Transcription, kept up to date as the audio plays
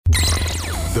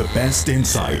The best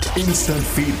insight, instant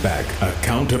feedback,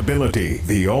 accountability.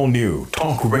 The all-new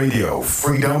Talk Radio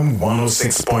Freedom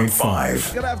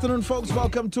 106.5. Good afternoon, folks.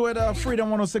 Welcome to it. Freedom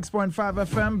 106.5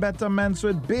 FM. Better Men's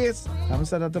with Bass. I haven't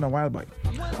said that in a while, boy.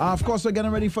 Of course, we're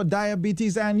getting ready for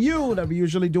Diabetes and You that we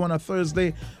usually do on a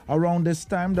Thursday around this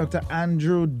time. Dr.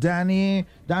 Andrew Danu,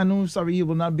 he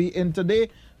will not be in today.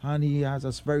 And he has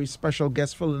a very special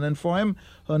guest filling in for him.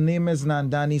 Her name is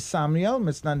Nandani Samuel.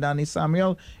 Miss Nandani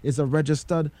Samuel is a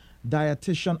registered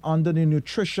dietitian under the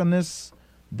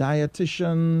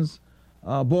Dietitians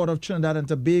Board of Trinidad and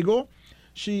Tobago.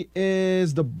 She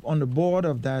is on the board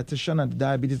of Dietitian and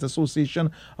Diabetes Association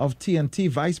of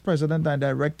TNT, Vice President and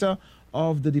Director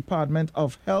of the Department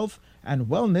of Health and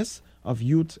Wellness of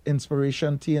Youth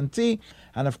Inspiration TNT,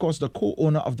 and of course the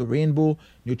co-owner of the Rainbow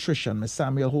Nutrition. Ms.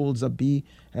 Samuel holds a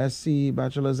BSc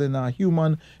Bachelor's in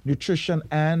Human Nutrition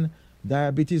and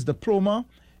Diabetes Diploma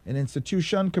in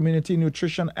Institution, Community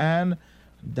Nutrition and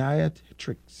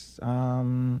Dietetics.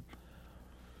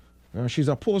 She's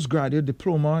a postgraduate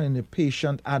diploma in the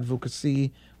patient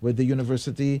advocacy with the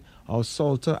University of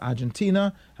Salta,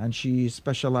 Argentina, and she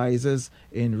specializes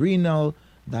in renal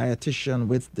dietitian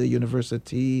with the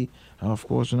university, of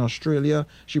course, in Australia.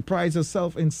 She prides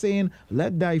herself in saying,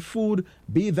 "Let thy food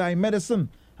be thy medicine,"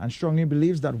 and strongly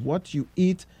believes that what you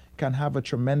eat can have a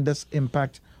tremendous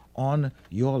impact on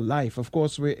your life. Of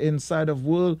course, we're inside of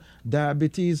World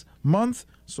Diabetes Month,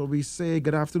 so we say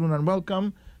good afternoon and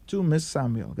welcome to Miss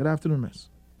Samuel. Good afternoon, Miss.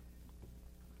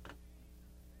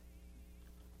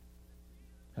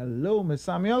 Hello, Miss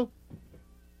Samuel.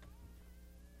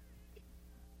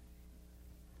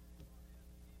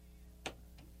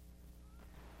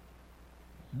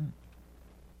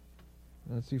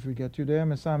 Let's see if we get you there,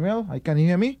 Miss Samuel. Can you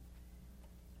hear me?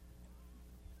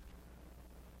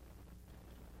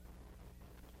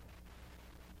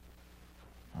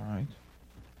 All right.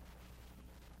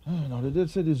 Now, they did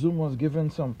say the Zoom was giving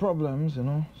some problems,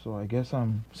 so I guess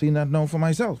I'm seeing that now for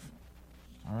myself.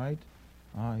 All right.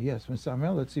 Yes, Miss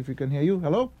Samuel, let's see if we can hear you.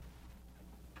 Hello?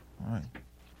 All right.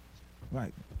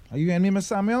 Right. Are you hearing me, Miss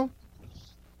Samuel?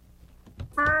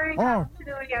 Hi. Oh.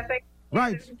 Yes, I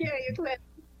right. can hear you clearly.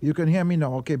 You can hear me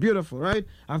now. Okay, beautiful, right?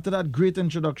 After that great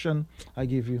introduction I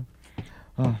gave you.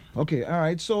 Okay, all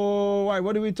right. So,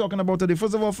 what are we talking about today?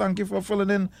 First of all, thank you for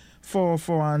filling in for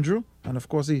Andrew. And of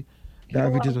course,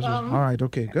 diabetes. All right,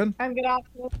 okay, good. And good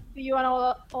afternoon to you and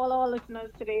all our listeners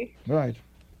today. Right.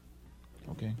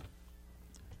 Okay.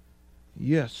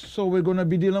 Yes, so we're going to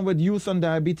be dealing with youth and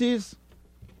diabetes?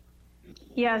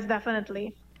 Yes,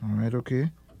 definitely. All right, okay.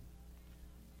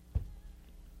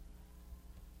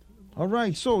 All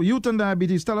right, so youth and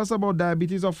diabetes. Tell us about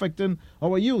diabetes affecting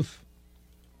our youth.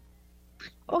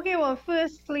 Okay, well,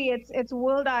 firstly, it's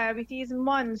World Diabetes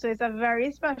Month, so it's a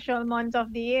very special month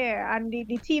of the year. And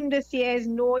the theme this year is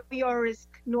Know Your Risk,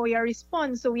 Know Your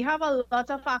Response. So we have a lot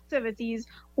of activities,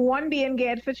 one being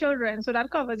geared for children. So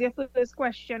that covers your first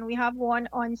question. We have one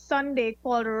on Sunday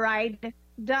called Ride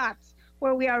That,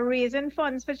 where we are raising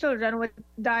funds for children with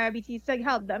diabetes to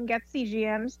help them get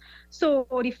CGMs. So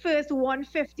the first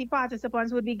 150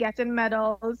 participants would be getting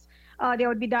medals. There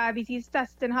would be diabetes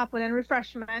testing happening,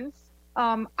 refreshments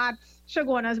at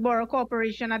Chaguanas Borough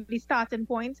Corporation at the starting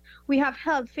point. We have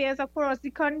health fairs across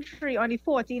the country on the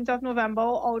 14th of November,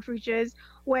 outreaches,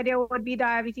 where there would be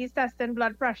diabetes testing,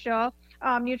 blood pressure,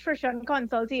 nutrition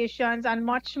consultations, and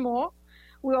much more.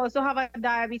 We also have a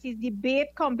diabetes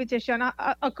debate competition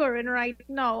occurring right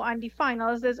now, and the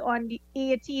finals is on the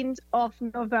 18th of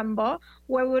November,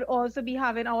 where we would also be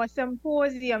having our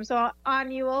symposium, so our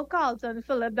annual Carlton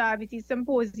Phillip Diabetes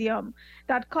Symposium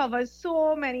that covers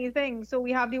so many things. So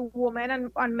we have the Women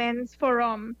and Men's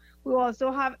Forum. We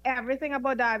also have everything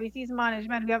about diabetes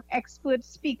management. We have expert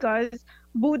speakers,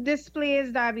 booth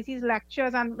displays, diabetes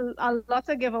lectures, and a lot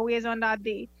of giveaways on that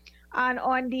day. And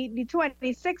on the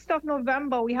 26th of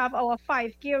November, we have our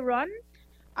 5K run,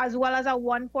 as well as a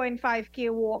 1.5K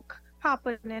walk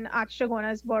happening at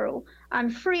Chaguanas Borough,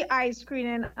 and free eye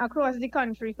screening across the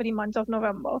country for the month of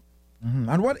November. Mm-hmm.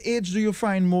 And what age do you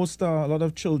find most, a lot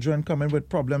of children coming with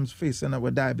problems facing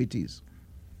with diabetes?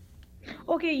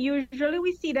 Okay, usually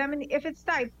we see them, if it's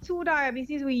type 2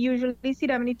 diabetes, we usually see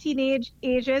them in the teenage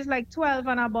ages, like 12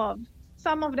 and above.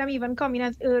 Some of them even come in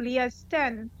as early as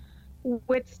 10.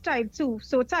 With type 2.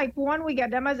 So type 1, we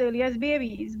get them as early as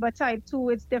babies, but type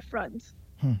 2, it's different.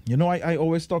 I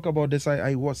always talk about this.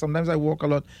 Sometimes I walk a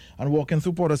lot, and walking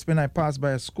through Port of Spain, I pass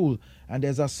by a school, and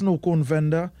there's a snow cone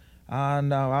vendor,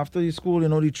 and after the school,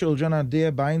 the children are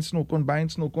there buying snow cone,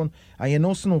 and snow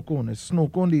cone, it's snow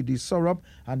cone, the syrup,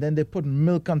 and then they put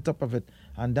milk on top of it.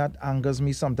 and that angers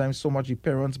me sometimes so much, the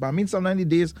parents. But I mean, sometimes the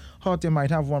days hot, you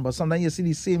might have one, but sometimes you see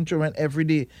the same children every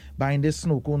day buying this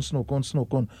snow cone, snow cone, snow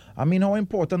cone. I mean, how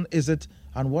important is it,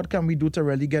 and what can we do to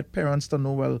really get parents to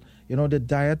know, well, you know, the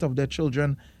diet of their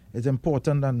children is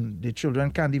important and the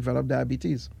children can develop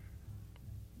diabetes?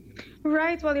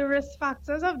 Right. Well, the risk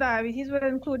factors of diabetes will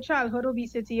include childhood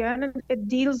obesity, and it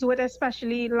deals with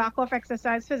especially lack of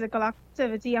exercise, physical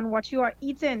activity, and what you are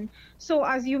eating. So,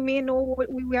 as you may know,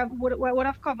 we would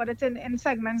have covered it in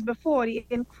segments before. The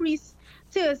increased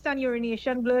thirst and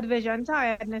urination, blurred vision,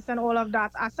 tiredness, and all of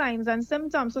that are signs and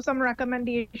symptoms. So, some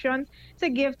recommendations to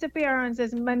give to parents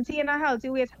is maintain a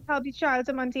healthy weight, help the child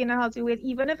to maintain a healthy weight,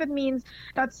 even if it means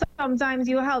that sometimes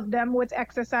you help them with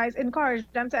exercise, encourage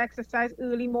them to exercise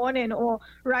early morning or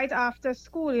right after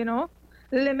school, you know.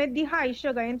 Limit the high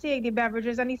sugar intake, the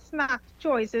beverages and the snack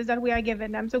choices that we are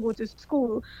giving them to go to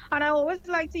school. And I always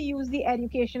like to use the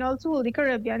educational tool, the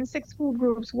Caribbean 6 food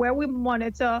groups, where we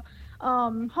monitor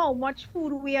how much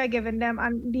food we are giving them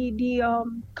and the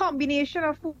combination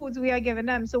of foods we are giving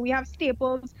them. So we have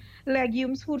staples,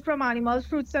 legumes, food from animals,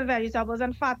 fruits and vegetables,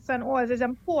 and fats and oils. It's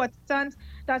important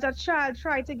that a child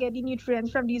try to get the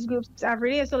nutrients from these groups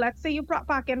every day. So let's say you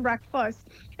pack in breakfast.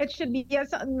 It should be,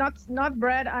 yes, not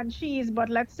bread and cheese, but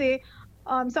let's say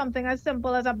something as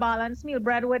simple as a balanced meal,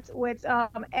 bread with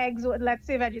eggs with, let's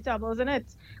say, vegetables in it.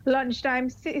 Lunchtime,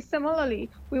 similarly,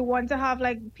 we want to have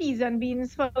like peas and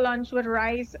beans for lunch with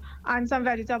rice and some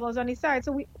vegetables on the side.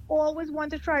 So we always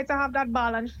want to try to have that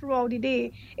balance throughout the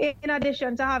day, in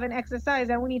addition to having exercise.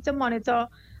 And we need to monitor,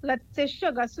 let's say,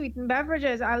 sugar sweetened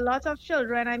beverages. A lot of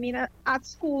children, I mean, at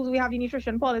schools we have the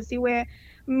nutrition policy where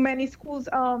many schools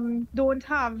don't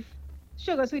have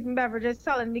sugar sweetened beverages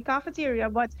selling in the cafeteria,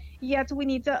 but yet we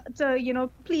need to you know,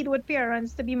 plead with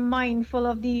parents to be mindful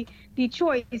of the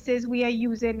choices we are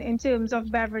using in terms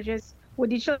of beverages with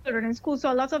the children in school.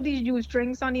 So a lot of these juice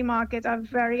drinks on the market are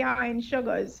very high in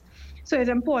sugars, so it's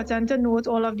important to note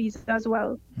all of these as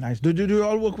well. Nice. Do you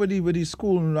all work with the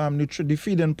school the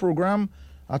feeding program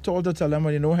at all to tell them,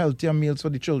 you know, healthier meals for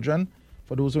the children,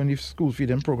 for those who are in the school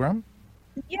feeding program?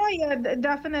 Yeah,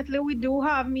 definitely. We do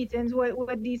have meetings with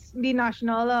the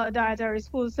National Dietary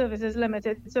School Services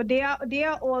Limited. So they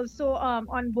are also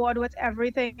on board with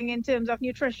everything in terms of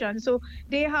nutrition. So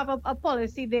they have a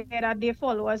policy there that they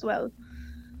follow as well.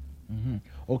 Mm-hmm.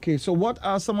 Okay, so what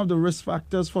are some of the risk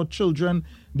factors for children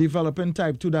developing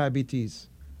type 2 diabetes?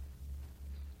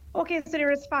 Okay, so the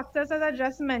risk factors, as I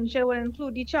just mentioned, will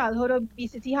include the childhood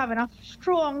obesity, having a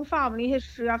strong family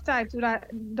history of type 2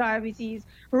 diabetes,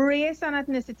 race and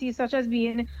ethnicity, such as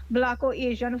being Black or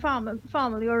Asian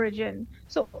family origin.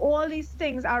 So all these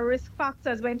things are risk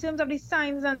factors. But in terms of the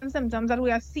signs and symptoms that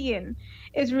we are seeing,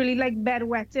 it's really like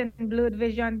bedwetting, blurred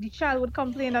vision. The child would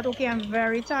complain that, okay, I'm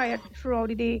very tired throughout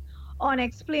the day,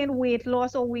 unexplained weight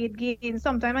loss or weight gain,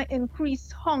 sometimes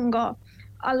increased hunger.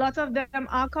 A lot of them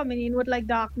are coming in with like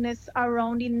darkness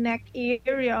around the neck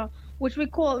area, which we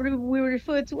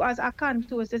refer to as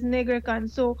acanthosis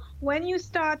nigricans. So when you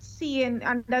start seeing,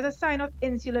 and there's a sign of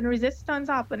insulin resistance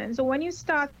happening. So when you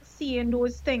start seeing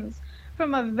those things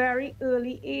from a very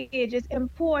early age, it's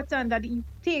important that you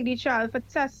take the child for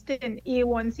testing,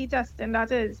 A1C testing,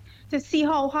 that is, to see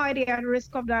how high they are at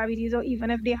risk of diabetes or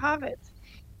even if they have it.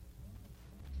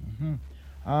 Mm-hmm.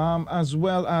 As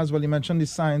well, you mentioned the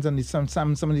signs and some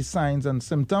of the signs and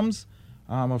symptoms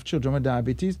of children with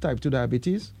diabetes, type 2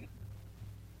 diabetes.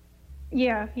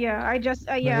 Yeah.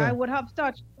 I would have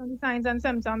touched on the signs and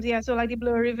symptoms. Yeah, so like the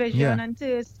blurry vision and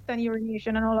thirst and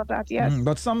urination and all of that. Yes.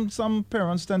 But some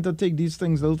parents tend to take these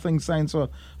things, little things, signs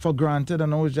for granted,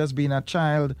 and always just being a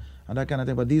child and that kind of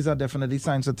thing. But these are definitely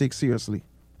signs to take seriously.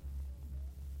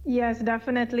 Yes,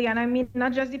 definitely. And I mean,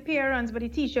 not just the parents, but the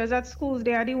teachers at schools.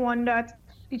 They are the one that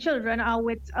the children are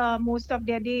with most of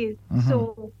their days. Mm-hmm.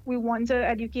 So we want to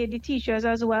educate the teachers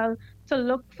as well to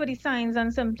look for the signs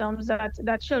and symptoms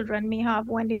that children may have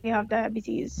when they have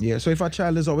diabetes. Yeah, so if a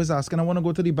child is always asking, I want to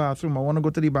go to the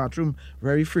bathroom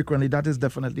very frequently, that is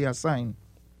definitely a sign.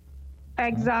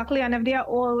 Exactly. And if they are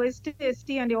always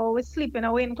thirsty and they're always sleeping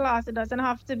away in class, it doesn't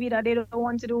have to be that they don't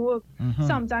want to do work. Mm-hmm.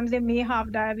 Sometimes they may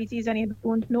have diabetes and they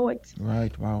don't know it.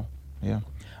 Right. Wow. Yeah.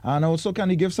 And also, can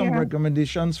you give some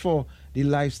recommendations for the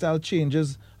lifestyle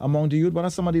changes among the youth? What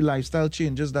are some of the lifestyle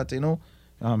changes that, you know,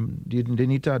 they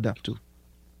need to adapt to?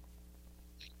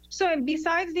 So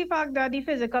besides the fact that the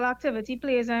physical activity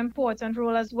plays an important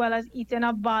role, as well as eating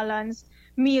a balanced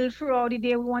meal throughout the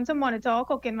day, we want to monitor our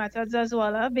cooking methods as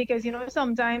well, because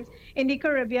sometimes in the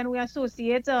Caribbean we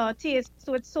associate taste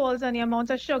with salt and the amount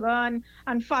of sugar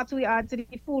and fat we add to the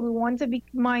food. We want to be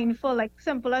mindful, like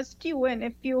simple as stewing.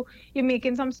 If you're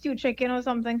making some stewed chicken or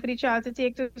something for the child to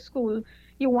take to school,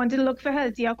 you want to look for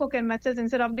healthier cooking methods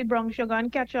instead of the brown sugar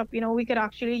and ketchup. We could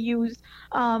actually use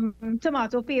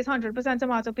tomato paste, 100%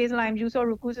 tomato paste, lime juice, or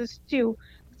roux to stew.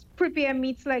 Prepare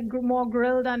meats like more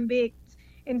grilled and baked.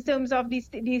 In terms of these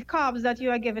carbs that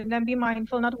you are giving them, be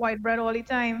mindful, not white bread all the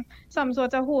time. Some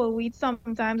sort of whole wheat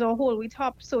sometimes, or whole wheat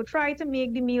hops. So try to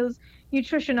make the meals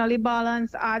nutritionally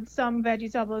balanced. Add some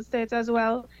vegetables to it as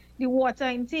well. The water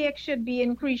intake should be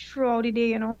increased throughout the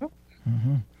day.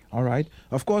 Mm-hmm. All right.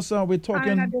 Of course, we're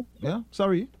talking. Yeah.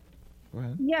 Sorry. Go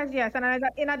ahead. Yes. And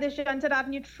in addition to that,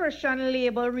 nutrition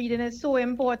label reading is so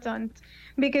important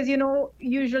because,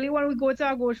 usually when we go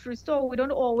to a grocery store, we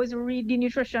don't always read the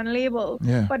nutrition label.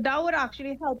 Yeah. But that would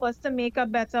actually help us to make a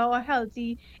better or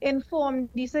healthy, informed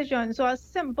decision. So a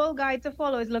simple guide to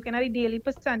follow is looking at the daily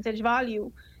percentage value.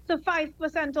 So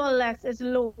 5% or less is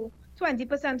low.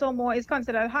 20% or more is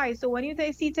considered high. So when you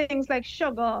see things like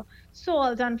sugar,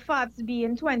 salt, and fats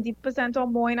being 20% or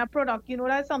more in a product,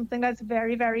 that's something that's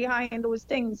very, very high in those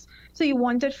things. So you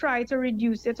want to try to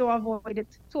reduce it or avoid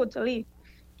it totally.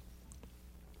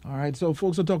 All right, so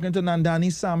folks are talking to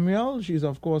Nandani Samuel. She's,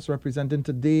 of course, representing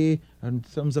today in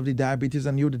terms of the Diabetes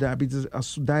and Youth, the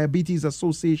Diabetes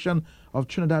Association of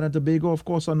Trinidad and Tobago. Of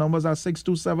course, our numbers are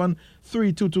 627-3223,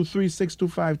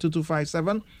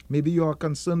 625-2257. Maybe you're a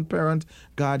concerned parent,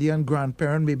 guardian,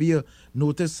 grandparent. Maybe you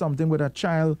noticed something with a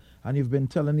child and you've been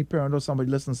telling the parent or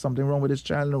somebody, listen, something wrong with this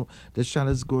child. No, this child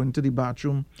is going to the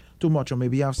bathroom too much. Or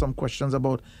maybe you have some questions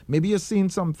about, maybe you're seeing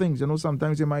some things.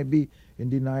 Sometimes you might be in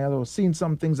denial or seeing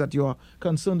some things that you're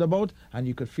concerned about, and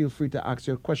you could feel free to ask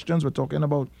your questions. We're talking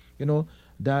about,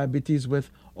 diabetes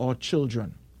with our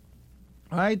children.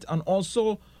 All right, and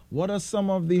also, what are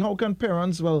some of how can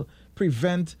parents,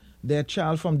 prevent their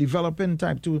child from developing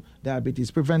type 2 diabetes?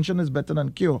 Prevention is better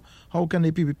than cure. How can they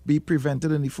be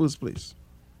prevented in the first place?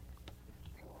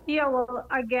 Yeah, well,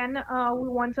 again, we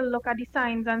want to look at the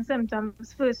signs and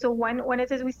symptoms first. So when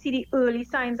it is we see the early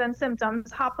signs and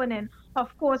symptoms happening,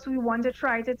 of course, we want to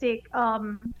try to take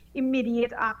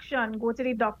immediate action, go to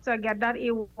the doctor, get that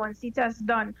A1C test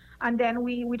done. And then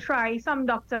we try, some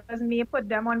doctors may put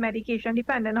them on medication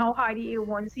depending how high the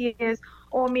A1C is,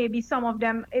 or maybe some of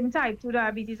them in type 2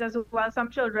 diabetes as well. Some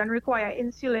children require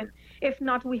insulin. If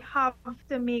not, we have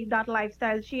to make that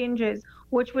lifestyle changes,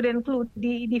 which would include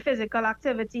the physical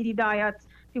activity, the diet,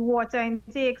 the water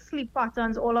intake, sleep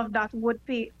patterns. All of that would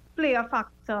play a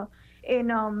factor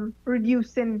in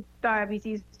reducing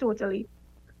diabetes totally.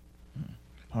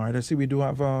 All right, I see we do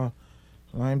have a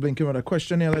line blinking with a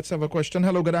question here. Let's have a question.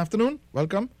 Hello, good afternoon.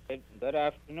 Welcome. Good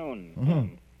afternoon.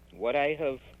 Mm-hmm. What I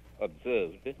have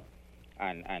observed,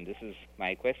 and this is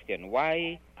my question,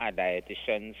 why are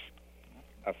dietitians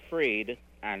afraid?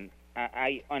 And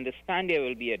I understand there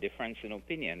will be a difference in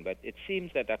opinion, but it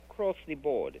seems that across the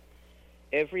board,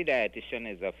 every dietitian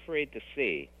is afraid to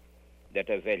say that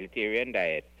a vegetarian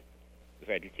diet,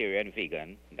 vegetarian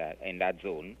vegan, that in that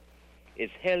zone, is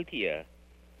healthier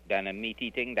than a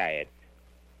meat-eating diet,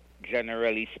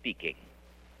 generally speaking.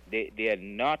 They are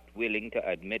not willing to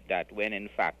admit that when in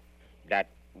fact that's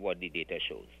what the data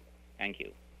shows. Thank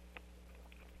you.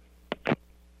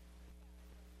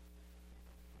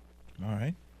 All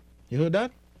right. You heard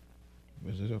that?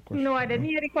 Was it a question? No, I didn't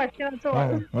hear the question at all.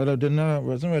 Oh, well, it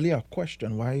wasn't really a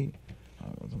question. Why? I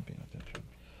wasn't paying attention.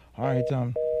 All right.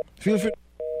 Feel free.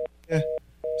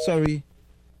 Sorry,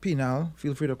 Penal.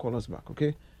 Feel free to call us back,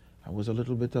 okay? I was a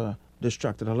little bit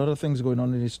distracted. A lot of things going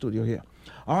on in the studio here.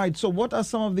 All right. So what are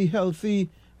some of the healthy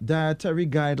dietary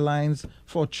guidelines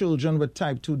for children with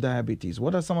type 2 diabetes?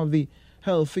 What are some of the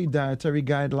healthy dietary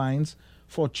guidelines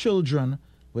for children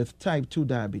with type 2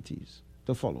 diabetes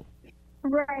to follow?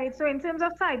 Right. So in terms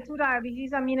of type 2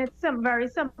 diabetes, it's very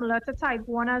similar to type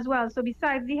 1 as well. So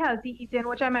besides the healthy eating,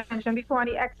 which I mentioned before,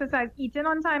 and the exercise, eating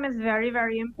on time is very,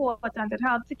 very important. It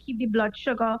helps to keep the blood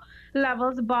sugar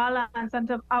levels balanced and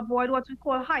to avoid what we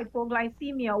call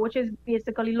hypoglycemia, which is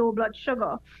basically low blood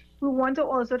sugar. We want to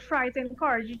also try to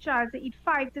encourage the child to eat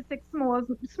 5 to 6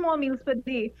 small meals per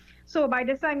day. So by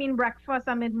this, I mean breakfast,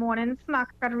 a mid-morning snack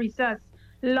at recess,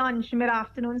 lunch,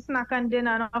 mid-afternoon snack and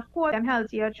dinner, and of course, them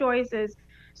healthier choices.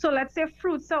 So let's say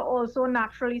fruits are also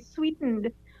naturally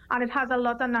sweetened, and it has a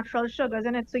lot of natural sugars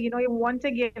in it. So, you want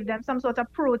to give them some sort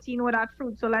of protein with that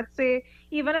fruit. So let's say,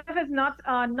 even if it's not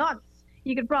nuts,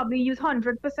 You could probably use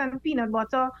 100% peanut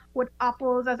butter with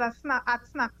apples as a snack at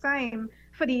snack time.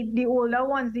 For the older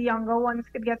ones, the younger ones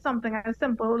could get something as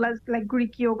simple as like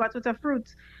Greek yogurt with a fruit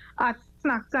at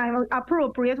snack time.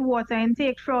 Appropriate water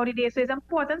intake throughout the day. So it's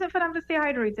important for them to stay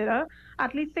hydrated.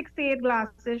 At least 6 to 8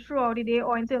 glasses throughout the day,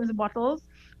 or in terms of bottles.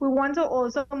 We want to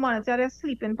also monitor their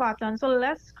sleeping pattern. So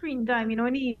less screen time, in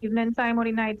the evening time or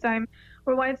the night time.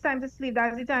 But when it's time to sleep,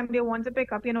 that's the time they want to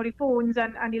pick up, the phones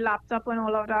and the laptop and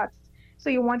all of that. So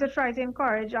you want to try to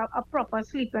encourage a proper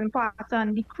sleeping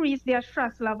pattern, decrease their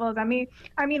stress levels. I mean,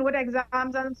 with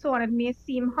exams and so on, it may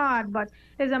seem hard, but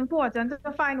it's important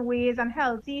to find ways and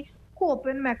healthy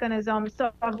coping mechanisms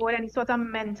to avoid any sort of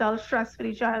mental stress for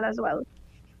the child as well.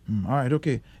 All right,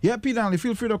 okay. Yeah, Pete Hanley,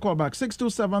 feel free to call back.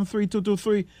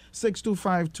 627-3223,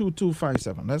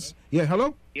 625-2257. Yeah,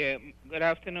 hello? Yeah, good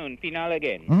afternoon. Pinal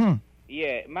again. Mm-hmm.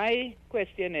 Yeah, my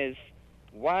question is,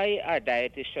 why are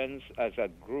dietitians as a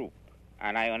group,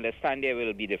 and I understand there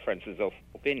will be differences of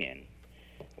opinion,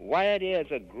 why are they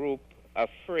as a group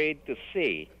afraid to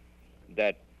say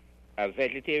that a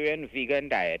vegetarian vegan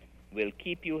diet will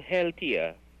keep you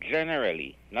healthier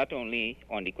generally, not only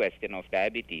on the question of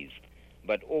diabetes,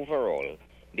 but overall?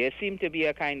 There seems to be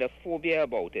a kind of phobia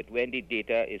about it when the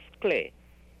data is clear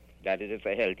that it is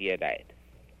a healthier diet.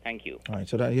 Thank you. All right,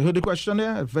 so you heard the question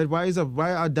there? Why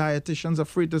are dietitians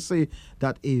afraid to say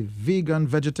that a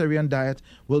vegetarian diet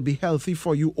will be healthy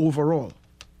for you overall?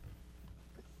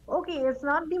 Okay, it's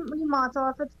not the matter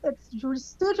of it's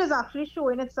research is actually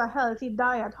showing it's a healthy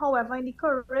diet. However, in the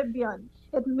Caribbean,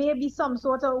 it may be some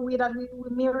sort of way that we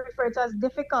may refer to as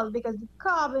difficult because the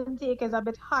carb intake is a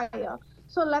bit higher.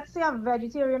 So let's say a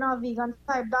vegetarian or vegan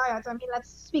type diet. I mean, let's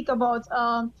speak about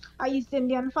a East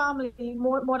Indian family.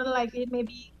 More than likely, it may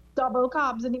be double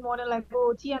carbs in the morning, like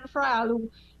roti and fried aloo.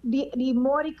 The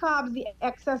more the carbs, the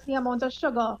excess the amount of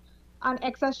sugar, and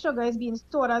excess sugar is being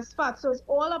stored as fat. So it's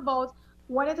all about,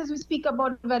 when it is we speak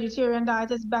about vegetarian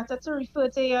diet, it's better to refer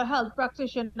to your health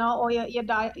practitioner or your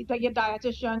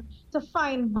dietitian to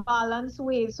find balanced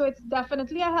ways. So it's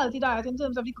definitely a healthy diet in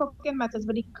terms of the cooking methods,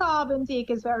 but the carb intake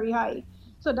is very high.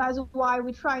 So that's why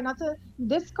we try not to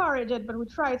discourage it, but we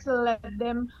try to let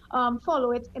them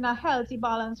follow it in a healthy,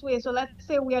 balanced way. So let's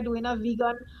say we are doing a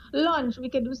vegan lunch. We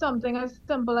can do something as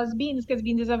simple as beans, because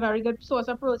beans is a very good source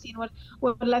of protein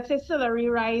with let's say celery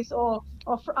rice or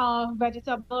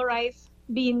vegetable rice,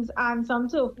 beans, and some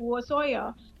tofu or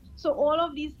soya. So all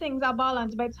of these things are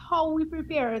balanced, but it's how we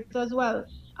prepare it as well.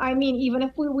 I mean, even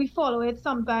if we follow it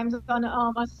sometimes on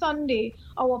a Sunday,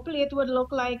 our plate would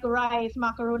look like rice,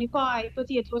 macaroni pie,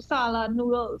 potato salad,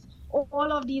 noodles.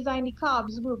 All of these are in the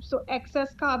carbs group. So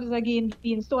excess carbs, again,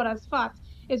 being stored as fat,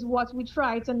 is what we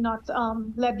try to not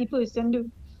let the person do.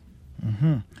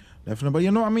 Mm-hmm. Definitely.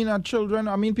 But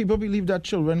children, people believe that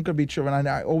children could be children. And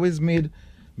I always make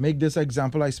this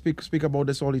example. I speak about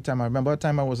this all the time. I remember a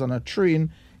time I was on a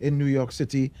train in New York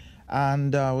City,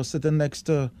 and I was sitting next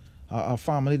to a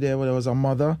family there where there was a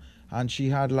mother, and she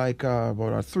had like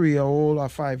about a 3-year-old, a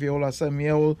 5-year-old, a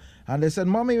 7-year-old, and they said,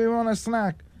 "Mommy, we want a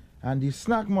snack." And the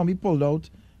snack Mommy pulled out,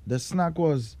 the snack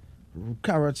was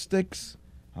carrot sticks,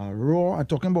 raw. I'm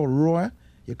talking about raw.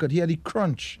 You could hear the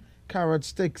crunch. Carrot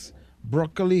sticks,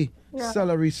 broccoli,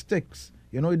 celery sticks.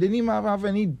 It didn't even have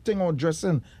anything or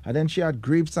dressing. And then she had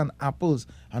grapes and apples.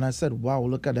 And I said, wow,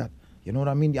 look at that. You know what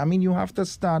I mean? You have to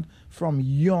start from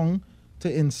young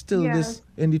to instill this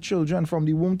in the children, from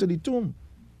the womb to the tomb.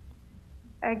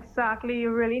 Exactly.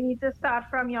 You really need to start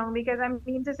from young, because I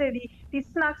mean to say the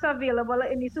snacks available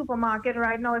in the supermarket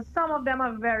right now, some of them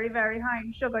are very, very high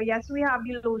in sugar. Yes, we have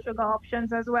the low sugar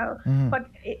options as well. Mm-hmm. But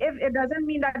it doesn't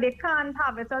mean that they can't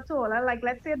have it at all. Like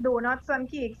let's say donuts and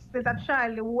cakes, that a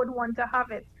child would want to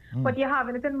have it. But you're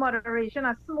having it in moderation,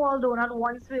 a small donut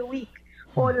once a week.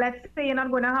 Or let's say you're not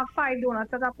going to have 5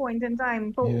 donuts at a point in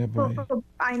time for an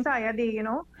entire day,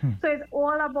 So it's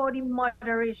all about the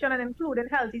moderation and including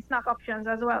healthy snack options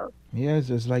as well. Yes,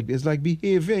 it's like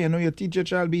behavior. You teach your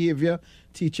child behavior,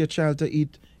 teach your child to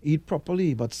eat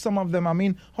properly. But some of them,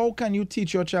 how can you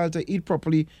teach your child to eat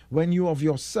properly when you of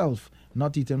yourself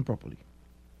not eating properly?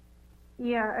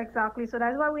 Yeah, exactly. So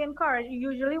that's why we encourage.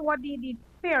 Usually what the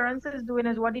parents is doing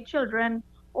is what the children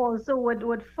also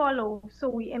would follow. So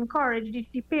we encourage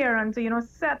the parent to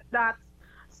set that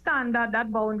standard, that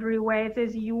boundary, where it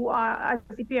is you are, as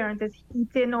the parent, is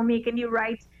eating or making the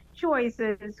right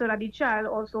choices so that the child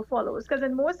also follows. Because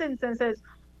in most instances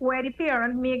where the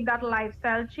parent make that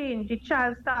lifestyle change, the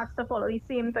child starts to follow the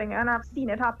same thing, and I've seen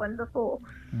it happen before.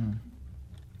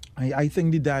 I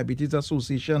think the Diabetes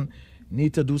Association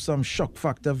need to do some shock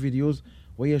factor videos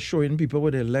where you're showing people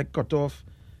with their leg cut off,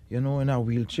 in a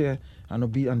wheelchair,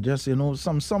 and just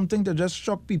something to just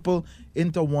shock people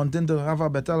into wanting to have a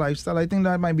better lifestyle. I think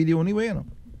that might be the only way,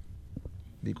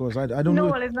 because I don't know.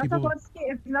 No, it's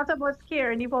not about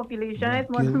scaring the population. It's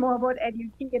much more about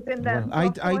educating them. Well,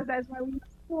 of course, that's why we have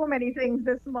so many things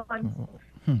this month.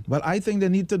 Well, I think they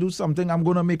need to do something. I'm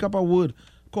going to make up a word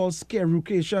called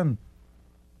scarucation.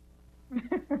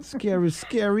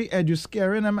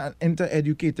 Scaring them and into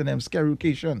educating them.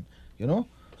 Scarucation,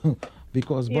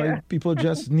 because people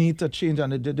just need to change,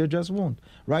 and they just won't,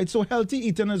 right? So healthy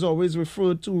eating is always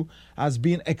referred to as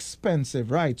being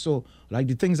expensive, right? So like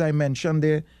the things I mentioned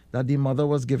there that the mother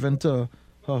was given to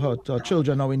her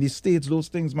children. Now in the States, those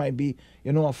things might be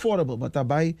affordable, but I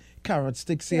buy carrot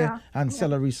sticks here and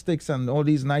celery sticks and all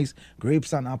these nice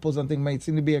grapes and apples and things might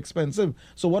seem to be expensive.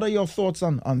 So what are your thoughts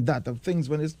on that, of things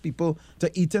when it's people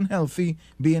to eating healthy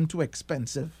being too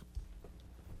expensive?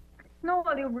 No,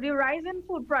 the rise in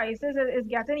food prices is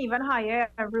getting even higher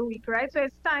every week, right? So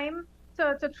it's time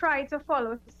to try to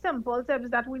follow simple tips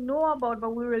that we know about,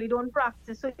 but we really don't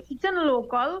practice. So eating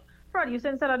local produce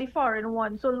instead of the foreign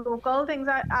one. So local things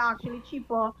are actually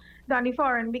cheaper than the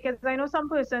foreign, because I know some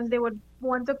persons, they would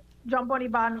want to jump on the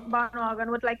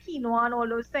bandwagon with like quinoa and all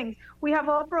those things. We have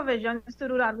our provisions to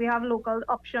do that. We have local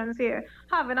options here.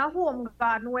 Having a home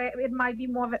garden where it might be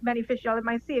more beneficial, it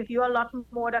might save you a lot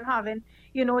more than having,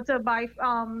 to buy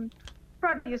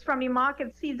produce from the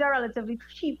market. Seeds are relatively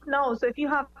cheap now. So if you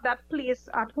have that place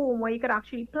at home where you could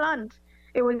actually plant,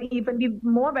 it will even be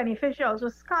more beneficial. So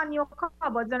scan your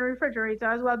cupboards and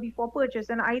refrigerator as well before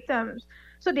purchasing items.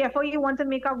 So therefore, you want to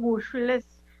make a grocery list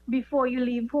before you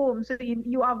leave home, so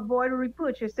you avoid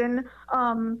repurchasing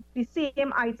the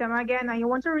same item again, and you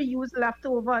want to reuse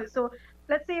leftovers. So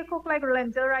let's say you cook like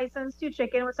lentil rice and stew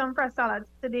chicken with some fresh salad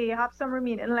today, you have some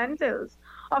remaining lentils.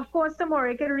 Of course,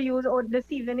 tomorrow you can reuse, or this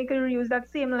evening you can reuse that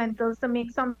same lentils to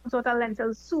make some sort of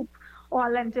lentil soup or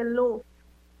lentil loaf.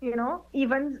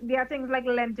 Even there are things like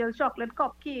lentil chocolate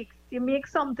cupcakes. You make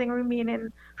something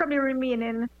remaining from the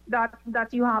remaining that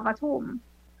you have at home.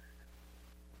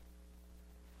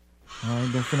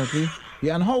 Definitely.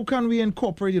 Yeah, and how can we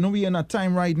incorporate, we're in a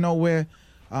time right now where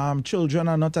children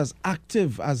are not as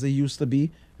active as they used to be.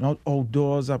 Not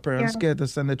outdoors, our parents scared to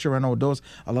send their children outdoors.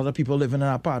 A lot of people live in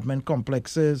apartment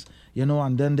complexes,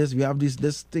 and then we have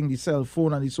this thing, the cell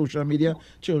phone and the social media.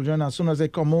 Children, as soon as they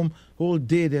come home, whole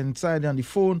day they're inside on the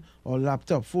phone or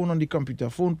laptop, phone on the computer,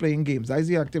 phone playing games. That's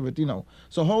the activity now.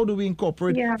 So how do we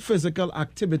incorporate physical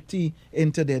activity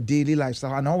into their daily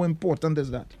lifestyle, and how important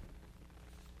is that?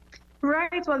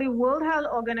 Right. Well, the World Health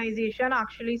Organization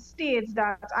actually states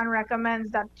that and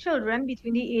recommends that children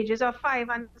between the ages of 5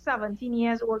 and 17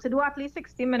 years old to do at least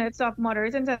 60 minutes of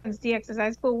moderate intensity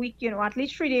exercise per week, at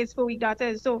least 3 days per week, that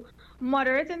is. So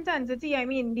moderate intensity,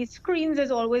 the screens is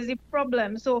always the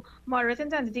problem. So moderate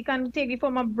intensity can take the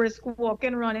form of brisk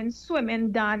walking, running,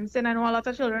 swimming, dancing. I know a lot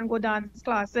of children go dance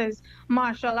classes,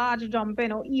 martial arts,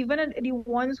 jumping, or even the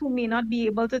ones who may not be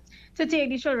able to take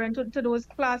the children to those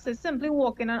classes, simply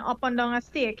walking and up and down a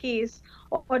staircase,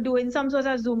 or doing some sort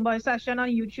of Zumba session on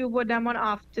YouTube with them on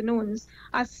afternoons.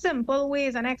 As simple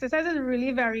ways, and exercise is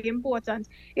really very important.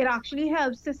 It actually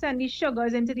helps to send the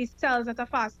sugars into the cells at a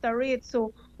faster rate.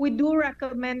 So we do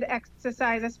recommend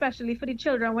exercise, especially for the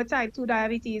children with type 2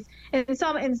 diabetes. In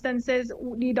some instances,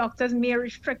 the doctors may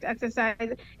restrict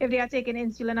exercise if they are taking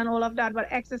insulin and all of that, but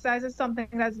exercise is something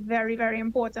that's very, very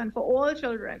important for all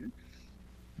children.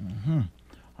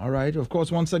 All right. Of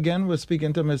course, once again, we're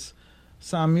speaking to Ms.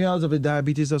 Samuels of the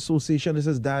Diabetes Association. This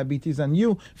is Diabetes and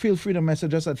You. Feel free to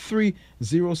message us at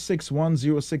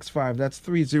 3061065. That's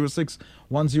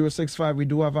 3061065. We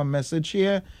do have a message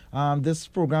here. This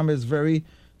program is very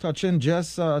touching.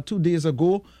 Just 2 days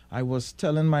ago, I was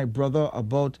telling my brother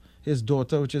about his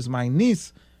daughter, which is my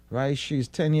niece, right? She's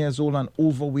 10 years old and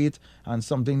overweight, and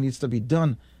something needs to be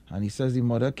done. And he says the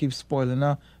mother keeps spoiling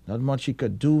her. Not much he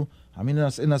could do. In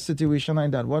a situation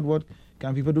like that, what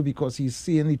can people do? Because he's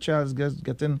seeing the child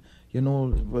getting,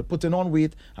 putting on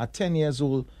weight at 10 years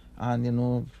old, and,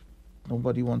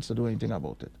 nobody wants to do anything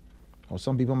about it. Or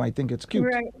some people might think it's cute.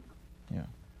 Right. Yeah.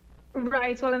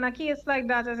 Right. Well, in a case like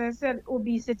that, as I said,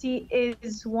 obesity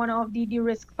is one of the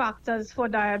risk factors for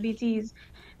diabetes.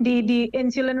 The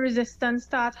insulin resistance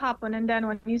starts happening, and then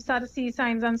when you start to see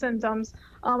signs and symptoms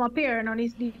appearing on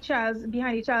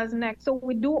behind the child's neck. So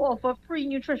we do offer free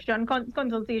nutrition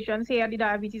consultations here at the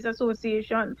Diabetes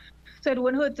Association. So it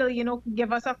wouldn't hurt to,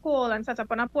 give us a call and set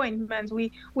up an appointment.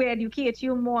 We educate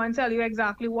you more and tell you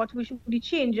exactly the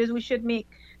changes we should make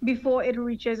before it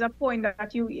reaches a point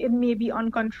that it may be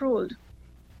uncontrolled.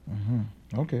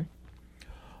 Okay.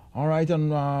 All right.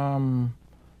 And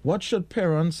what should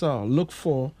parents look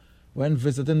for when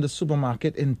visiting the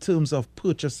supermarket in terms of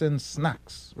purchasing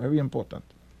snacks. Very important.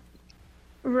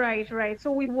 Right, right.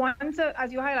 So we want to,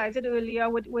 as you highlighted earlier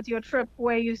with your trip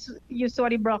where you saw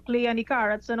the broccoli and the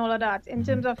carrots and all of that, in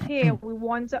terms of here, we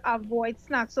want to avoid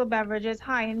snacks or beverages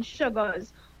high in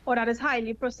sugars or that is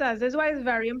highly processed. This is why it's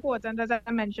very important, as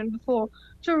I mentioned before,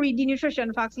 to read the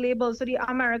nutrition facts labels. So the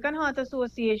American Heart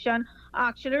Association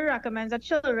actually recommends that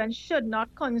children should not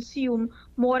consume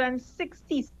more than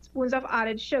 60 spoons of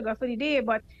added sugar for the day.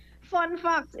 But fun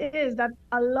fact is that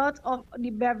a lot of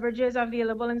the beverages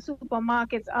available in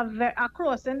supermarkets are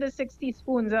crossing the 60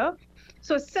 spoons.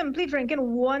 So simply drinking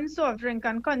one soft drink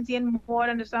can contain more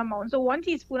than this amount. So 1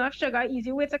 teaspoon of sugar,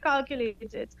 easy way to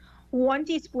calculate it. 1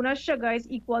 teaspoon of sugar is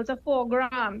equal to 4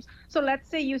 grams. So let's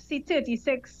say you see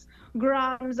 36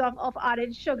 grams of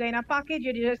added sugar in a package,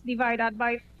 you just divide that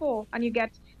by 4 and you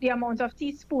get the amount of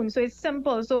teaspoons. So it's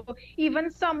simple. So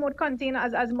even some would contain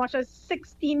as much as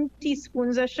 16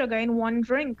 teaspoons of sugar in one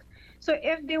drink. So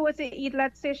if they were to eat,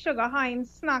 let's say, sugar high in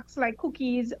snacks like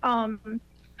cookies,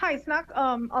 high snack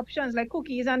options like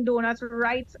cookies and donuts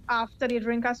right after they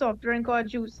drink a soft drink or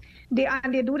juice, they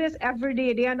do this every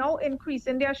day, they are now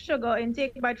increasing their sugar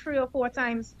intake by 3 or 4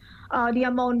 times the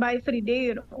amount by 3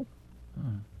 days.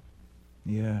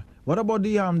 Yeah. What about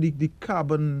the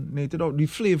carbonated or the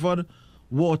flavored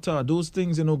water? Those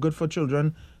things, good for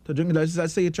children to drink.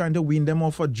 Let's say you're trying to wean them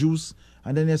off a juice,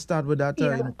 and then you start with that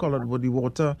colored with the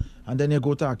water, and then you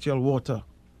go to actual water.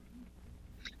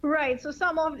 Right. So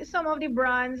some of the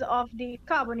brands of the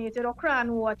carbonated or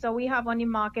cran water we have on the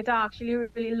market are actually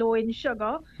really low in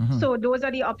sugar. So those are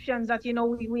the options that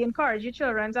we encourage the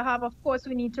children to have. Of course,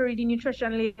 we need to read the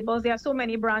nutrition labels. There are so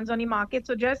many brands on the market.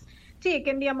 So just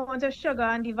taking the amount of sugar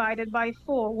and divided by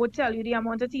 4 would tell you the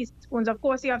amount of teaspoons. Of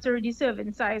course, you have to read the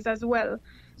serving size as well.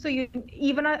 So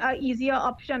even an easier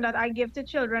option that I give to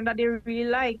children that they really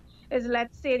like is,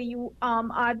 let's say you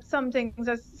add some things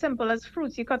as simple as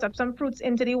fruits. You cut up some fruits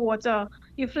into the water,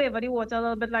 you flavor the water a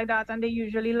little bit like that, and they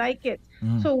usually like it.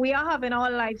 So we are having our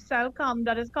lifestyle camp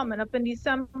that is coming up in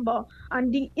December,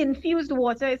 and the infused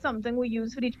water is something we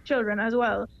use for the children as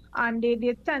well, and they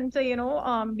tend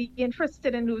to be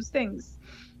interested in those things.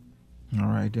 All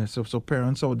right, yeah. So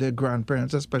parents out there,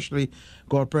 grandparents, especially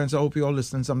godparents, I hope you all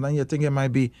listening. Sometimes you think you might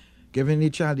be giving the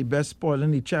child the best,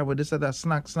 spoiling the child with this or that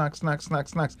snacks.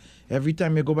 Every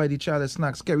time you go by the child,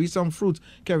 snacks. Carry some fruits,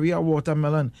 carry a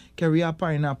watermelon, carry a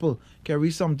pineapple,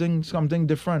 carry something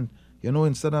different,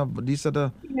 instead of these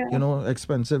other,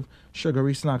 expensive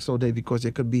sugary snacks all day, because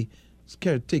you could be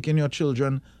scared taking your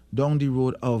children down the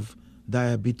road of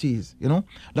diabetes,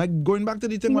 like going back to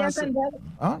the thing. Yes,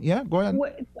 yeah, go ahead.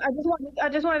 I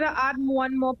just wanted to add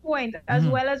one more point, as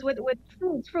well as with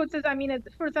fruits. Fruits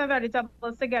and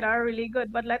vegetables together are really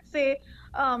good, but let's say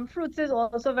fruits is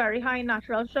also very high in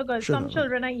natural sugars. Some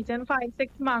children are eating 5-6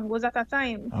 mangoes at a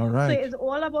time. All right. So it's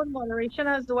all about moderation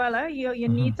as well. You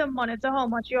need to monitor how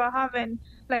much you are having.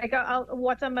 Like a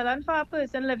watermelon for a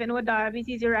person living with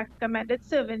diabetes, the recommended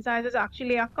serving size is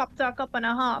actually a cup to a cup and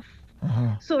a half.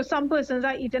 So some persons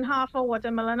are eating half a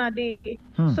watermelon a day.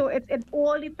 So it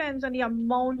all depends on the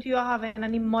amount you're having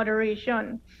and the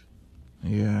moderation.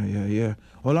 Yeah.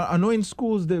 Well, I know in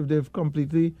schools they've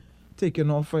completely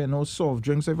taken off soft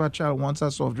drinks. If a child wants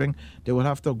a soft drink, they will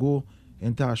have to go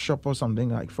into a shop or something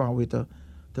like far away to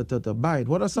buy it.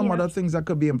 What are some other things that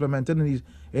could be implemented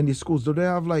in these schools? Do they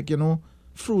have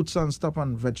fruits and stuff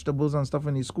and vegetables and stuff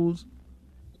in these schools?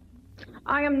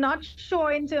 I am not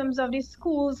sure in terms of the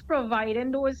schools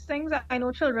providing those things. I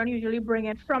know children usually bring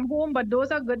it from home, but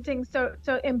those are good things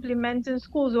to implement in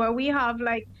schools where we have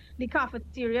the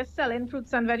cafeteria selling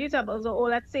fruits and vegetables, or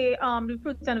let's say the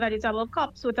fruits and vegetable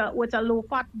cups with a low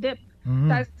fat dip.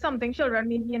 That's something children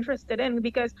may be interested in,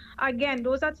 because again,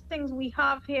 those are things we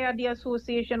have here at the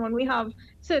association when we have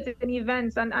certain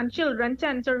events, and children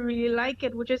tend to really like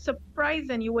it, which is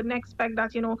surprising. You wouldn't expect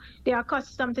that, they are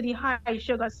accustomed to the high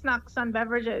sugar snacks and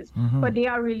beverages, but they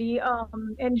are really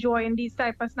enjoying these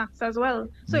type of snacks as well.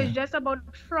 So it's just about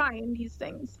trying these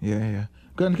things. Yeah.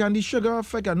 Can the sugar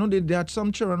affect? I know there are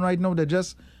some children right now that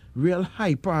just real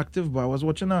hyperactive. But I was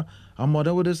watching a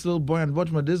mother with this little boy,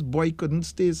 and this boy couldn't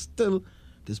stay still.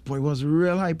 This boy was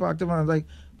real hyperactive, and I was like,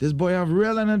 this boy have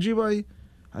real energy, boy.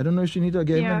 I don't know if she need to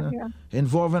get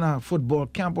involved in a football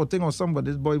camp or thing or something, but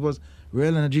this boy was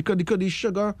real energy. Could the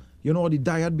sugar, the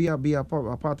diet be a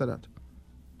part of that?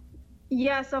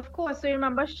 Yes, of course. So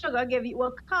remember, sugar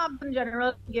carbs in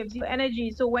general gives you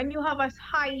energy. So when you have a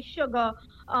high sugar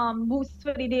boost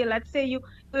for the day, let's say you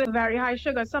have very high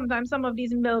sugar, sometimes some of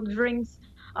these milk drinks,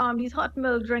 these hot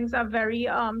milk drinks are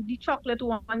the chocolate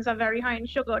ones are very high in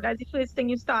sugar. That's the first thing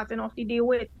you're starting off the day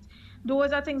with.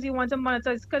 those are things you want to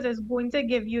monitor because it's going to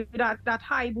give you that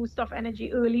high boost of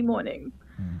energy early morning.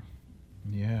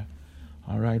 Yeah.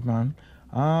 All right, man.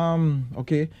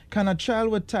 Okay. Can a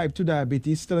child with type 2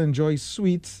 diabetes still enjoy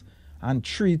sweets and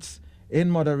treats in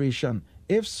moderation?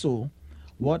 If so,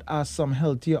 what are some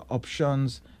healthier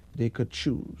options they could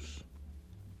choose?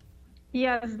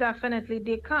 Yes, definitely.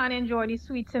 They can enjoy the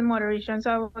sweets in moderation.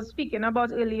 So I was speaking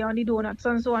about earlier on the donuts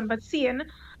and so on, but seeing,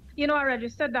 a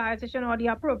registered dietitian or the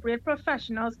appropriate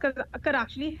professionals could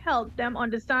actually help them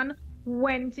understand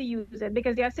when to use it,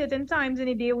 because there are certain times in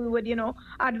the day we would,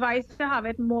 advise to have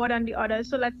it more than the others.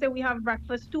 So let's say we have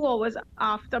breakfast 2 hours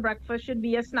after breakfast should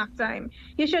be a snack time.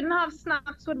 You shouldn't have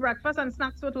snacks with breakfast and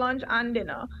snacks with lunch and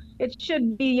dinner. It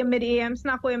should be your mid AM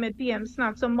snack or your mid PM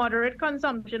snack. So moderate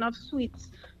consumption of sweets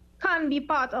can be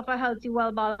part of a healthy,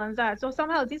 well-balanced diet. So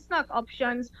some healthy snack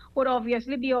options would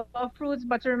obviously be of fruits,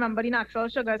 but remember the natural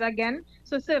sugars again.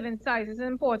 So serving size is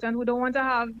important. We don't want to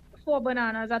have 4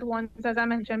 bananas at once, as I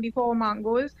mentioned before,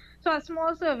 mangoes. So a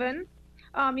small serving.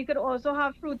 You could also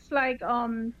have fruits like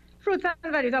fruits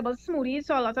and vegetables smoothies.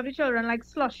 So a lot of the children like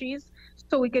slushies.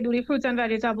 So we could do the fruits and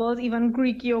vegetables, even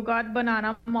Greek yogurt,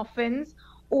 banana muffins,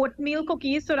 oatmeal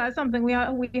cookies. So that's something we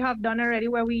have done already,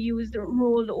 where we used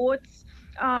rolled oats,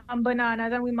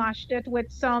 bananas, and we mashed it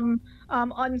with some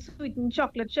unsweetened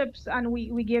chocolate chips, and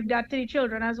we gave that to the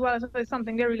children as well. So it's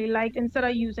something they really liked, instead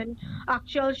of using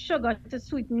actual sugar to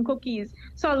sweeten cookies.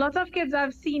 So a lot of kids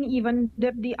I've seen even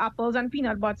dip the apples and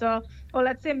peanut butter, or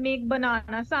let's say make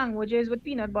banana sandwiches with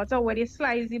peanut butter, where they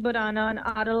slice the banana and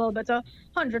add a little bit of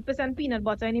 100% peanut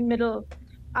butter in the middle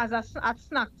at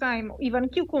snack time. Even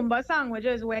cucumber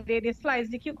sandwiches, where they slice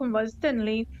the cucumbers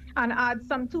thinly and add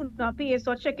some tuna paste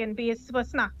or chicken paste for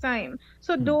snack time.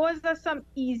 So those are some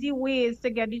easy ways to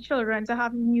get the children to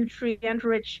have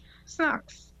nutrient-rich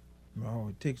snacks. Wow,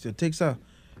 it takes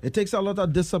a lot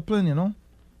of discipline,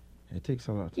 It takes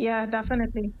a lot. Yeah,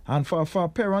 definitely. And for a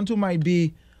parent who might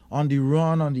be on the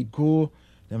run, on the go,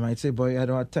 they might say, boy, I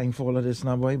don't have time for all of this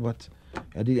now, boy. But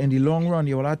in the long run,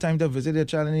 you will have time to visit your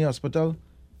child in the hospital.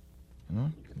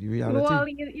 The reality. Well,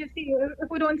 you see, if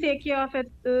we don't take care of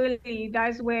it early,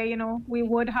 that's where, we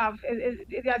would have, as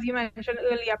you mentioned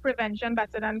earlier, prevention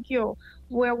better than cure,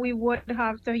 where we would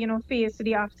have to, face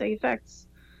the after effects.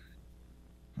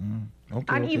 Okay,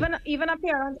 and even a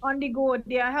parent on the go,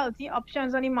 there are healthy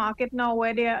options on the market now,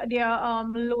 where there are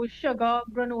low sugar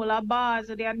granola bars,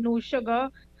 or there are no sugar,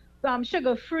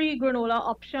 sugar-free granola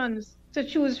options to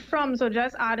choose from. So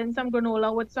just add in some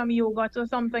granola with some yogurt or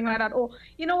something like that. Or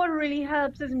what really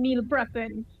helps is meal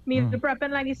prepping. Prepping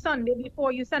like the Sunday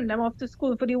before you send them off to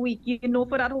school for the week.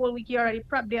 For that whole week you already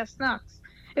prep their snacks.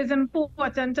 It's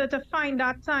important to find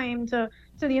that time to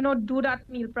do that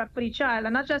meal prep for the child,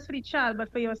 and not just for the child but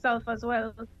for yourself as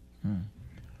well.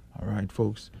 All right,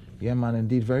 folks. Yeah, man,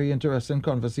 indeed. Very interesting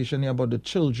conversation here about the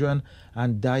children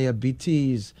and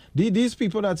diabetes. These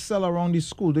people that sell around the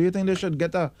school, do you think they should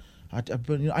get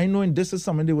I know this is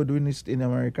something they were doing this in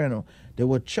America, They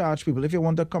would charge people. If you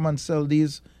want to come and sell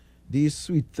these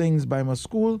sweet things by my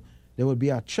school, there would be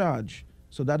a charge.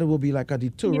 So that it will be like a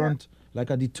deterrent,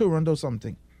 or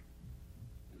something.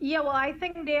 Yeah, well, I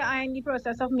think they are in the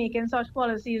process of making such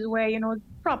policies where,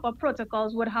 proper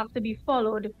protocols would have to be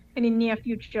followed in the near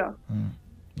future.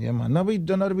 Yeah, man. Now we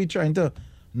do not be trying to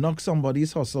knock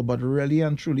somebody's hustle, but really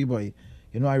and truly, boy,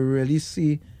 I really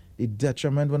see the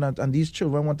detriment and these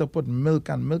children want to put milk.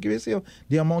 If you see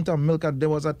the amount of milk, there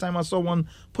was a time I saw one,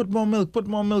 put more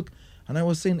milk. And I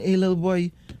was saying, hey, little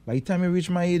boy, by the time you reach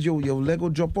my age, your leg will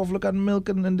drop off. Look at milk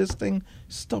and this thing.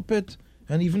 Stop it.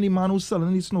 And even the man who's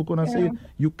selling the snow cone, I say,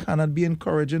 you cannot be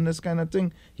encouraging this kind of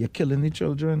thing. You're killing the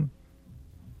children.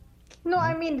 No,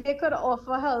 I mean, they could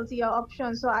offer healthier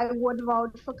options. So I would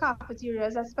vouch for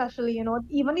cafeterias, especially,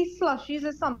 even the slushies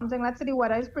is something. Let's say the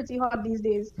weather is pretty hot these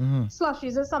days.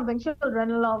 Slushies is something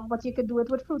children love, but you could do it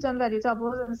with fruits and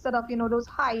vegetables instead of, those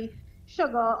high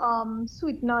sugar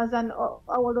sweeteners and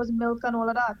all those milk and all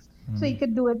of that. So you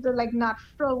could do it the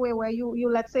natural way, where you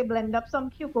let's say blend up some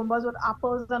cucumbers with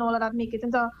apples and all of that, make it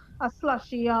into a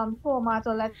slushy format,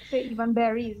 or let's say even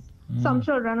berries. Some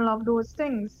children love those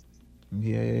things.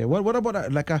 Yeah. What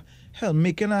about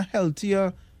making a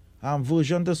healthier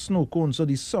version to snow cone, so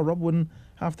the syrup wouldn't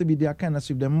have to be that kind of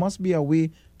sweet? There must be a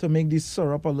way to make the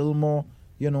syrup a little more,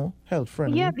 health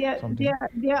friendly. Yeah,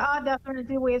 there are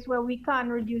definitely ways where we can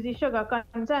reduce the sugar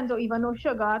content, or even no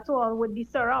sugar at all with the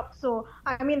syrup. So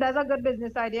I mean, that's a good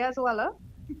business idea as well.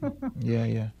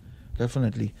 Yeah,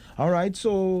 definitely. All right.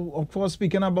 So of course,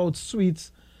 speaking about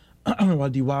sweets, well,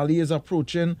 Diwali is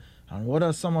approaching. And what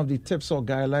are some of the tips or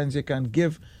guidelines you can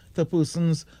give to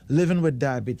persons living with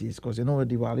diabetes? Because you know at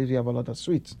Diwali we have a lot of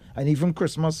sweets, and even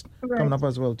Christmas coming up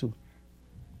as well too.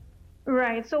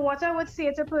 Right. So what I would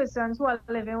say to persons who are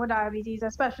living with diabetes,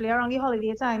 especially around the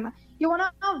holiday time, you want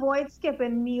to avoid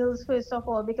skipping meals first of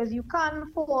all, because you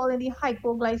can fall in the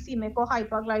hypoglycemic or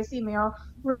hyperglycemia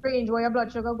range where your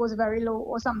blood sugar goes very low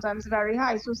or sometimes very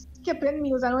high. So skipping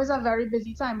meals, I know it's a very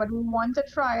busy time, but we want to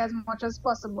try as much as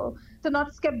possible to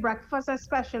not skip breakfast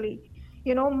especially.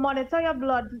 You know, monitor your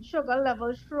blood sugar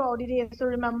levels throughout the day. So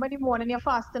remember, in the morning, your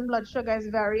fasting blood sugar is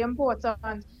very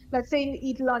important. Let's say you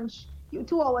eat lunch,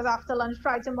 2 hours after lunch,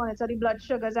 try to monitor the blood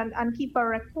sugars and keep a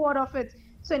record of it.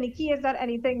 So in the case that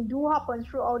anything do happen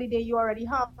throughout the day, you already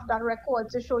have that record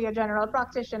to show your general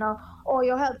practitioner or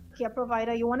your healthcare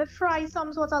provider. You want to try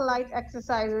some sort of light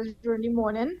exercises during the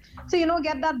morning, so you know,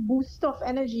 get that boost of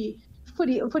energy for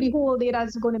the whole day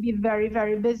that's going to be very,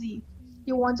 very busy.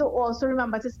 You want to also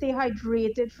remember to stay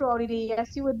hydrated throughout the day.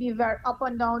 Yes, you would be very up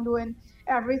and down doing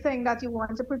everything that you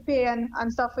want to prepare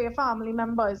and stuff for your family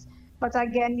members. But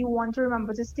again, you want to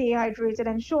remember to stay hydrated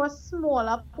and show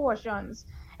smaller portions.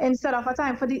 Instead of a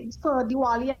time for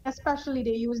Diwali, especially,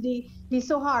 they use the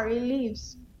sohari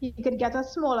leaves. You could get a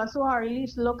smaller sohari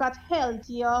leaves. Look at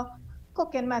healthier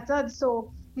cooking methods.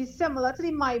 So it's similar to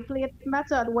the My Plate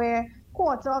method, where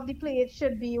quarter of the plate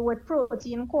should be with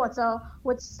protein, quarter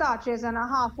with starches, and a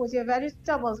half with your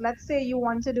vegetables. Let's say you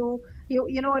want to do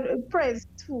pressed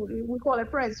food. We call it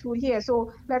pressed food here.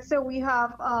 So let's say we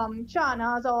have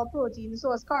chana as our protein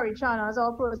source, curry chana as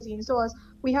our protein source.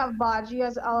 We have bhaji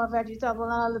as our vegetable,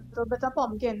 and a little bit of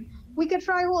pumpkin. We could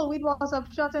try whole wheat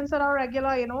wasap shot instead of regular,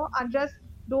 and just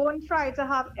don't try to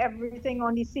have everything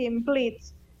on the same plate.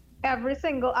 At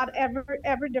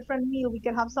every different meal, we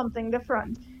can have something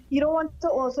different. You don't want to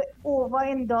also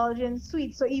overindulge in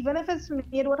sweets. So even if it's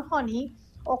made with honey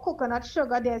or coconut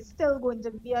sugar, there's still going to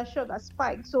be a sugar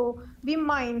spike. So be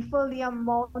mindful the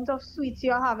amount of sweets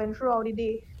you're having throughout the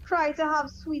day. Try to have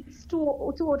sweets 2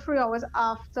 or 3 hours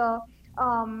after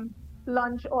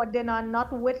lunch or dinner,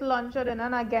 not with lunch or dinner,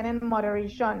 and again in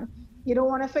moderation. You don't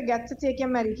want to forget to take your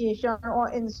medication or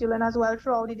insulin as well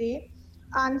throughout the day.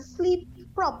 And sleep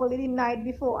properly the night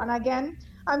before. And again,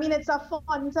 I mean, it's a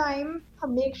fun time.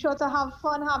 Make sure to have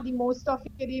fun, have the most of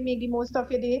your day, make the most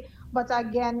of your day. But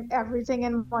again, everything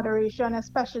in moderation,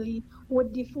 especially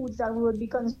with the foods that we would be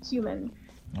consuming.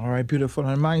 All right, beautiful.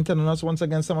 And mind telling us once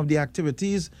again some of the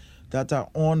activities that are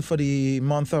on for the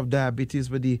month of diabetes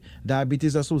with the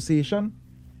Diabetes Association.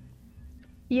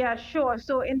 Yeah, sure.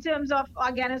 So in terms of,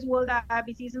 again, it's World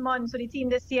Diabetes Month. So the theme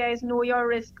this year is Know Your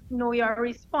Risk, Know Your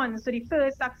Response. So the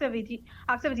first activity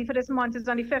for this month is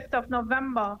on the 5th of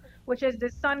November, which is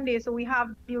this Sunday. So we have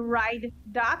the Ride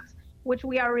That, which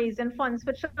we are raising funds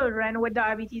for children with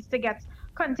diabetes to get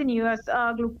continuous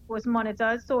glucose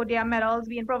monitors. So there are medals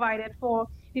being provided for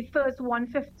the first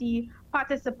 150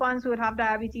 participants who would have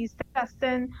diabetes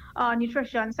testing,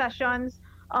 nutrition sessions,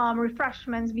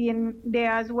 refreshments being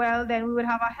there as well. Then we would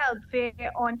have a health fair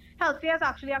health fairs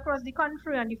actually across the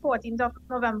country on the 14th of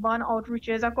November, and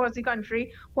outreaches across the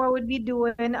country where we'd be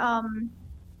doing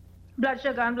blood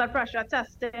sugar and blood pressure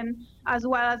testing, as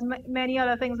well as many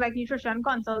other things like nutrition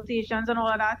consultations and all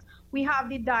of that. We have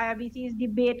the diabetes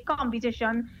debate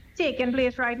competition taking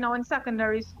place right now in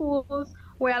secondary schools,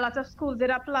 where a lot of schools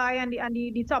did apply, and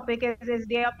the topic is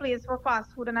there a place for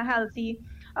fast food and a healthy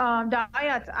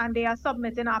diet, and they are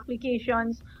submitting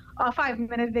applications. A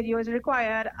 5-minute video is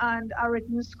required and a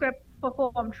written script for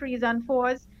Form 3s and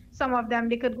 4s. Some of them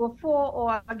they could go for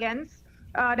or against.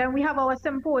 Then we have our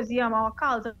symposium, our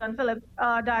Carlton Phillip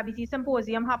Diabetes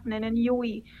Symposium happening in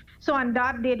UE. So on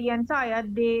that day, the entire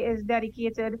day is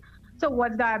dedicated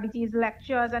towards diabetes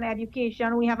lectures and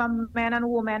education. We have a men and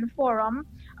women forum,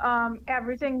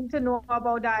 everything to know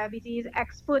about diabetes.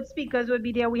 Expert speakers will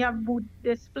be there. We have booth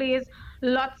displays,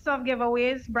 lots of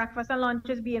giveaways, breakfast and lunch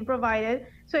is being provided.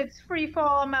 So it's free for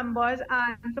all members,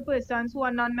 and for persons who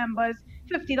are non-members,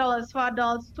 $50 for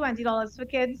adults, $20 for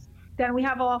kids. Then we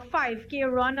have our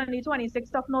 5K run on the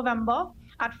 26th of November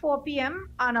at 4 p.m.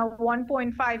 and a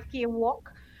 1.5K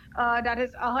walk. That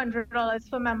is $100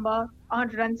 for member,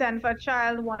 $110 for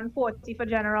child, $140 for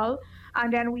general.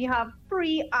 And then we have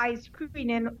free eye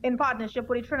screening in partnership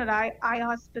with the Trinidad Eye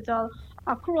Hospital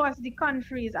across the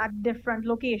countries at different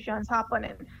locations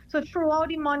happening. So throughout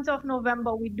the month of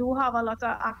November, we do have a lot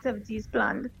of activities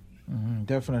planned.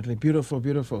 Definitely. Beautiful,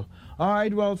 beautiful. All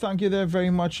right. Well, thank you there very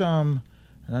much,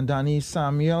 Danny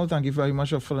Samuel. Thank you very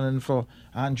much for filling in for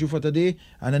Andrew for today.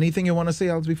 And anything you want to say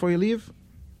else before you leave?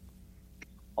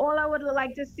 all I would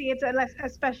like to say,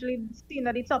 especially seeing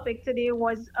that the topic today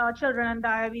was children and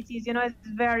diabetes, it's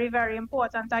very, very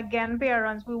important. Again,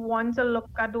 parents, we want to look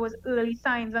at those early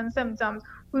signs and symptoms.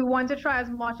 We want to try as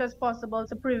much as possible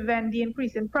to prevent the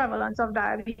increasing prevalence of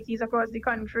diabetes across the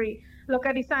country. Look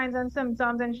at the signs and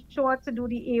symptoms, ensure to do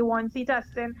the A1C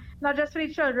testing, not just for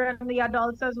the children, the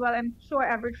adults as well, ensure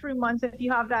every 3 months if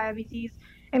you have diabetes.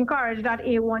 Encourage that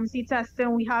A1C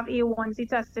testing. We have A1C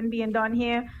testing being done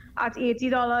here at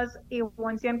 $80,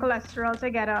 A1C and cholesterol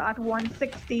together at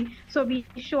 $160. So be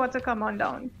sure to come on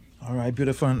down. All right,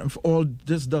 beautiful. And if all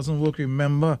this doesn't work,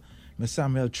 remember, Ms.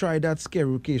 Samuel, try that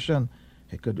scarucation.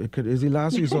 It could is the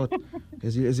last resort.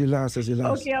 is he last?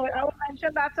 Okay, I will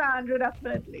mention that to Andrew,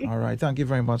 definitely. All right, thank you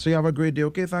very much. So you have a great day,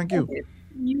 okay? Thank you. Okay.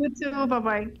 You too,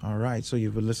 bye-bye. All right, so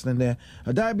you've been listening there.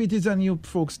 Diabetes, and you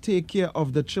folks, take care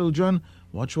of the children.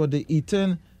 Watch what they're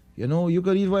eating. You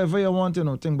could eat whatever you want,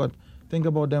 but think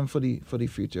about them for the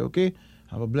future, okay?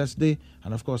 Have a blessed day,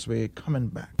 and of course, we're coming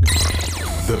back.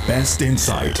 The best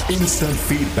insight, instant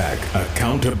feedback,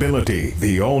 accountability.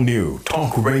 The all-new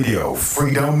Talk Radio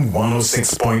Freedom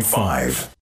 106.5.